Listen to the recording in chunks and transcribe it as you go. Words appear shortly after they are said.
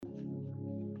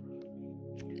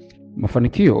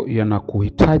Mafanikio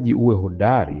yanakuhitaji uwe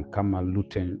hodari kama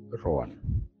Luten Rowan.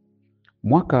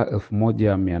 Mwaka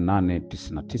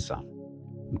 1899,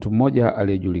 mtu mmoja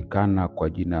aliyejulikana kwa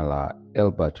jina la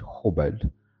Albert Hubbard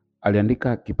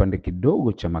aliandika kipande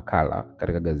kidogo cha makala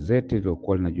katika gazeti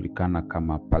lililokuwa linajulikana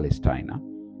kama Palestina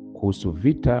kuhusu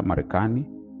vita Marekani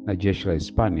na jeshi la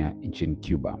Hispania nchini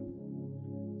Cuba.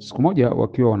 Siku moja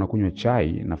wakiwa wanakunywa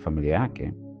chai na familia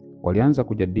yake, walianza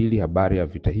kujadili habari ya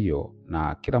vita hiyo,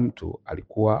 na kila mtu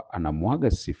alikuwa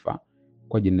anamwaga sifa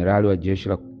kwa jenerali wa jeshi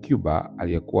la Cuba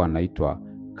aliyekuwa anaitwa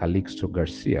Calixto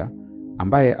Garcia,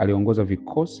 ambaye aliongoza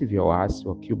vikosi vya waasi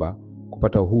wa Cuba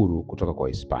kupata uhuru kutoka kwa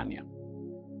Hispania.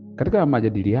 Katika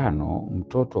majadiliano,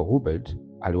 mtoto wa Hubbard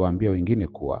aliwaambia wengine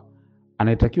kuwa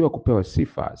anayetakiwa kupewa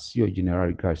sifa sio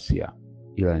Jenerali Garcia,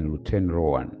 ila ni Luteni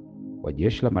Rowan wa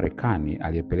jeshi la Marekani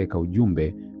aliyepeleka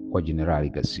ujumbe kwa Jenerali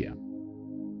Garcia.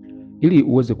 Ili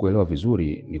uweze kuelewa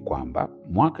vizuri ni kwamba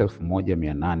mwaka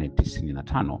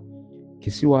 1895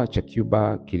 kisiwa cha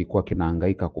Cuba kilikuwa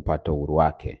kinahangaika kupata uhuru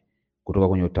wake kutoka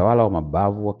kwenye utawala wa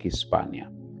mabavu wa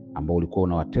Kihispania ambao ulikuwa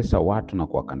unawatesa watu na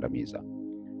kuwakandamiza.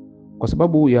 Kwa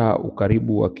sababu ya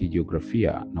ukaribu wa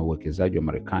kijiografia na uwekezaji wa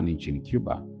Marekani nchini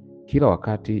Cuba, kila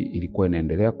wakati ilikuwa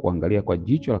inaendelea kuangalia kwa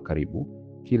jicho la karibu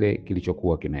kile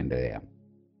kilichokuwa kinaendelea.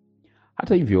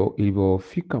 Hata hivyo,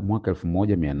 ilivyofika mwaka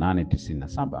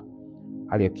 1897,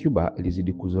 hali ya Cuba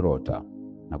ilizidi kuzorota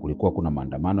na kulikuwa kuna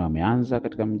maandamano yameanza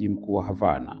katika mji mkuu wa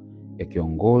Havana,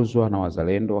 yakiongozwa na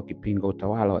wazalendo wakipinga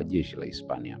utawala wa jeshi la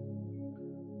Hispania.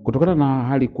 Kutokana na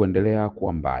hali kuendelea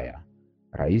kuwa mbaya,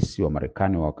 rais wa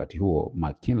Marekani wa wakati huo,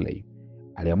 McKinley,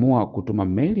 aliamua kutuma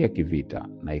meli ya kivita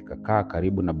na ikakaa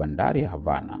karibu na bandari ya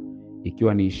Havana,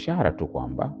 ikiwa ni ishara tu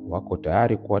kwamba wako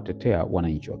tayari kuwatetea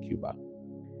wananchi wa Cuba.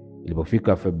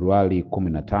 Ilipofika Februari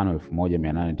 15,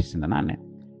 1898,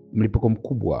 mlipuko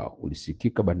mkubwa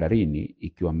ulisikika bandarini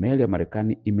ikiwa meli ya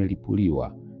Marekani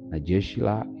imelipuliwa na jeshi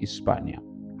la Hispania.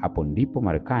 Hapo ndipo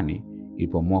Marekani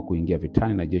ilipoamua kuingia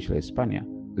vitani na jeshi la Hispania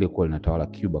lililokuwa linatawala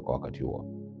Cuba kwa wakati huo.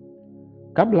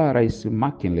 Kabla Rais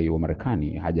McKinley wa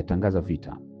Marekani hajatangaza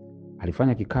vita,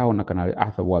 alifanya kikao na Kanali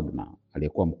Arthur Wagner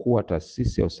aliyekuwa mkuu wa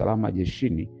taasisi ya usalama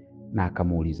jeshini, na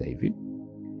akamuuliza hivi: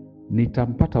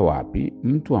 nitampata wapi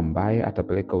mtu ambaye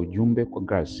atapeleka ujumbe kwa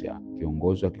Garcia,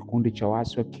 kiongozi wa kikundi cha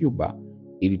waasi wa Cuba,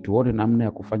 ili tuone namna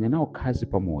ya kufanya nao kazi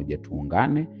pamoja,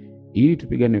 tuungane ili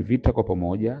tupigane vita kwa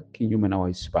pamoja kinyume na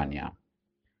Wahispania?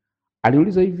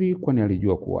 Aliuliza hivi kwani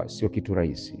alijua kuwa sio kitu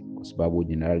rahisi, kwa sababu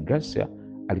Jenerali Garcia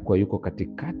alikuwa yuko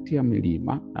katikati ya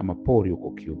milima na mapori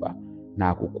huko Cuba, na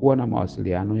hakukuwa na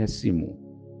mawasiliano ya simu,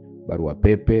 barua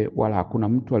pepe, wala hakuna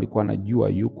mtu alikuwa anajua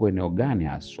yuko eneo gani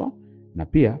haswa, na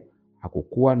pia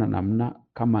hakukuwa na namna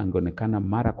kama angeonekana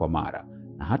mara kwa mara,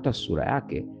 na hata sura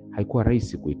yake haikuwa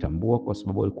rahisi kuitambua kwa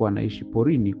sababu alikuwa anaishi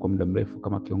porini kwa muda mrefu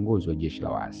kama kiongozi wa jeshi la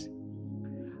waasi.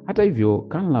 Hata hivyo,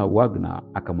 Kanali Wagner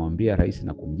akamwambia rais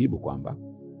na kumjibu kwamba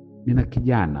nina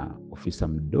kijana ofisa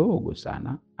mdogo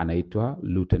sana anaitwa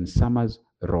Luteni Summers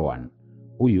Rowan,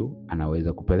 huyu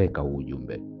anaweza kupeleka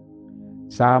ujumbe.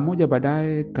 Saa moja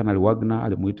baadaye, Kanali Wagner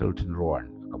alimuita Luteni Rowan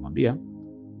akamwambia,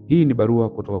 hii ni barua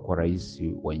kutoka kwa rais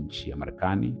wa nchi ya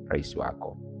Marekani, rais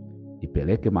wako.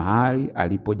 Ipeleke mahali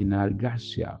alipo Jenerali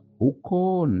Garcia,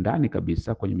 huko ndani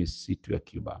kabisa kwenye misitu ya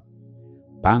Cuba.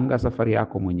 Panga safari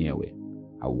yako mwenyewe,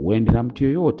 hauendi na mtu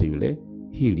yoyote yule,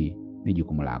 hili ni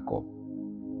jukumu lako.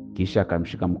 Kisha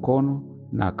akamshika mkono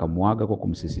na akamuaga kwa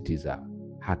kumsisitiza,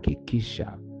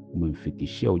 hakikisha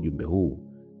umemfikishia ujumbe huu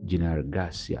Jenerali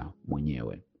Garcia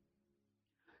mwenyewe.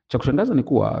 Cha kushangaza ni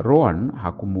kuwa Rowan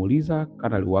hakumuuliza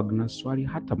Kanali Wagner swali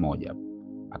hata moja.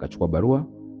 Akachukua barua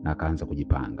na akaanza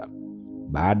kujipanga.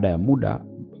 Baada ya muda,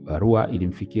 barua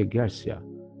ilimfikia Garcia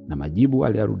na majibu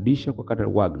aliyarudisha kwa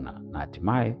Kanali Wagner, na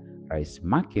hatimaye Rais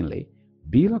McKinley,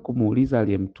 bila kumuuliza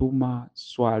aliyemtuma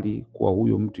swali kuwa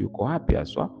huyo mtu yuko wapi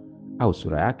haswa, au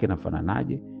sura yake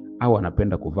inafananaje, au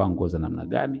anapenda kuvaa nguo za namna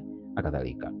gani na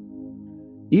kadhalika.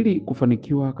 Ili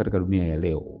kufanikiwa katika dunia ya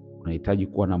leo, unahitaji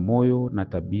kuwa na moyo na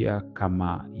tabia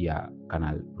kama ya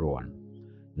Kanali Rowan.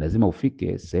 Lazima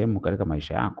ufike sehemu katika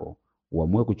maisha yako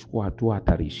uamue kuchukua hatua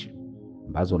hatarishi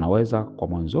ambazo unaweza kwa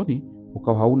mwanzoni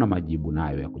ukawa hauna majibu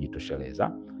nayo ya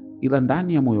kujitosheleza, ila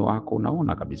ndani ya moyo wako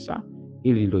unaona kabisa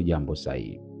hili ndio jambo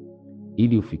sahihi.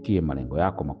 Ili ufikie malengo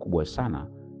yako makubwa sana,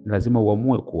 lazima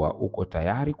uamue kuwa uko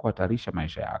tayari kuhatarisha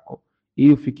maisha yako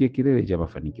ili ufikie kilele cha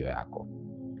mafanikio yako.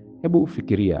 Hebu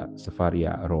fikiria safari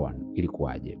ya Rowan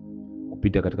ilikuwaje?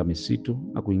 Kupita katika misitu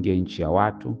na kuingia nchi ya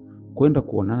watu, kwenda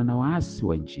kuonana na waasi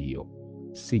wa nchi hiyo.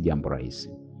 Si jambo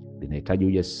rahisi. Linahitaji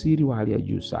ujasiri wa hali ya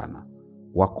juu sana.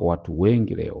 Wako watu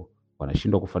wengi leo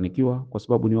wanashindwa kufanikiwa kwa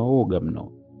sababu ni waoga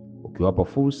mno. Ukiwapa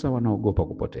fursa, wanaogopa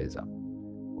kupoteza.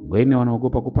 Wengine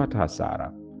wanaogopa kupata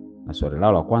hasara, na swali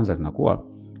lao la kwanza linakuwa,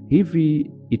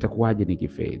 hivi itakuwaje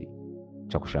nikifeli?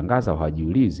 Cha kushangaza,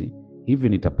 hawajiulizi, hivi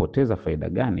nitapoteza faida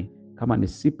gani kama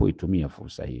nisipoitumia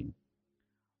fursa hii?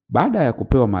 Baada ya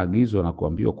kupewa maagizo na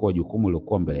kuambiwa kuwa jukumu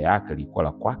lilokuwa mbele yake lilikuwa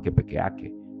la kwake peke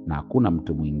yake na hakuna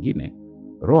mtu mwingine,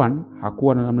 Rowan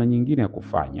hakuwa na namna nyingine ya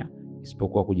kufanya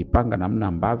isipokuwa kujipanga namna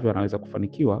ambavyo anaweza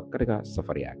kufanikiwa katika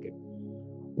safari yake.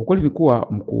 Ukweli ni kuwa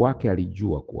mkuu wake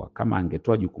alijua kuwa kama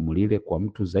angetoa jukumu lile kwa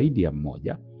mtu zaidi ya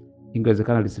mmoja,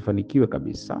 ingewezekana lisifanikiwe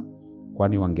kabisa,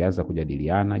 kwani wangeanza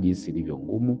kujadiliana jinsi ilivyo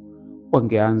ngumu,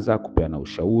 wangeanza kupeana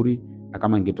ushauri, na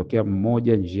kama ingetokea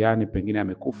mmoja njiani pengine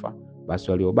amekufa,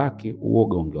 basi waliobaki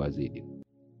uoga ungewazidi.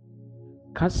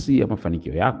 Kasi ya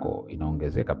mafanikio yako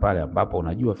inaongezeka pale ambapo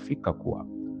unajua fika kuwa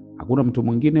hakuna mtu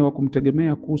mwingine wa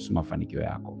kumtegemea kuhusu mafanikio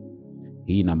yako.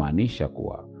 Hii inamaanisha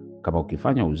kuwa kama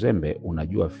ukifanya uzembe,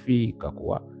 unajua fika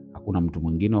kuwa hakuna mtu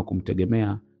mwingine wa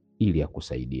kumtegemea ili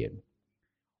akusaidie.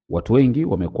 Watu wengi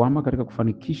wamekwama katika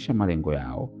kufanikisha malengo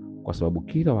yao kwa sababu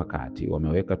kila wakati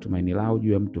wameweka tumaini lao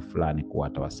juu ya mtu fulani kuwa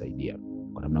atawasaidia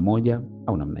kwa namna moja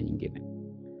au namna nyingine.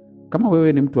 Kama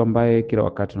wewe ni mtu ambaye kila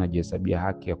wakati unajihesabia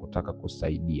haki ya kutaka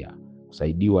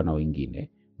kusaidiwa na wengine,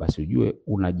 basi ujue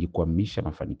unajikwamisha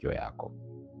mafanikio yako.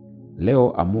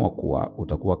 Leo amua kuwa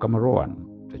utakuwa kama Rowan,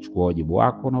 utachukua wajibu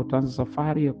wako na utaanza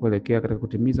safari ya kuelekea katika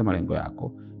kutimiza malengo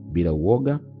yako bila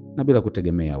uoga na bila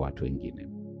kutegemea watu wengine.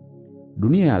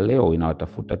 Dunia ya leo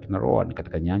inawatafuta kina Rowan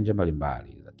katika nyanja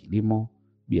mbalimbali za kilimo,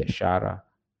 biashara,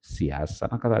 siasa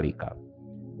na kadhalika.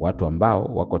 Watu ambao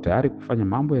wako tayari kufanya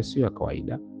mambo yasiyo ya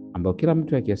kawaida ambayo kila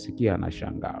mtu akiyasikia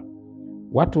anashangaa.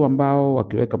 Watu ambao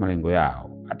wakiweka malengo yao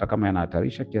hata kama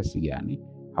yanahatarisha kiasi gani,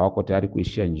 hawako tayari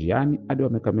kuishia njiani hadi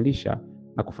wamekamilisha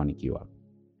na kufanikiwa.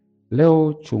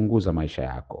 Leo chunguza maisha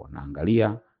yako na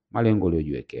angalia malengo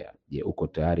uliyojiwekea. Je, uko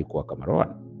tayari kuwa kama Rowan?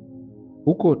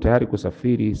 Uko tayari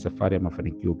kusafiri safari ya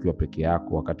mafanikio ukiwa peke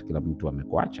yako wakati kila mtu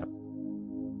amekuacha?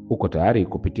 Uko tayari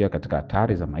kupitia katika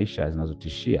hatari za maisha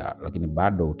zinazotishia lakini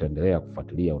bado utaendelea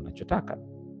kufuatilia unachotaka?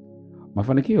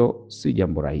 Mafanikio si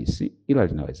jambo rahisi, ila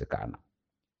linawezekana.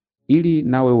 Ili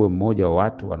nawe uwe mmoja wa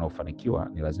watu wanaofanikiwa,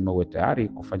 ni lazima uwe tayari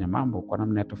kufanya mambo kwa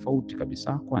namna tofauti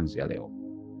kabisa kuanzia leo.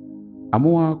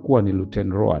 Amua kuwa ni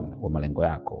Luteni Rowan wa malengo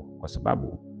yako, kwa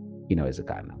sababu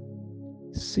inawezekana.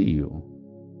 See you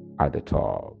at the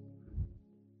top.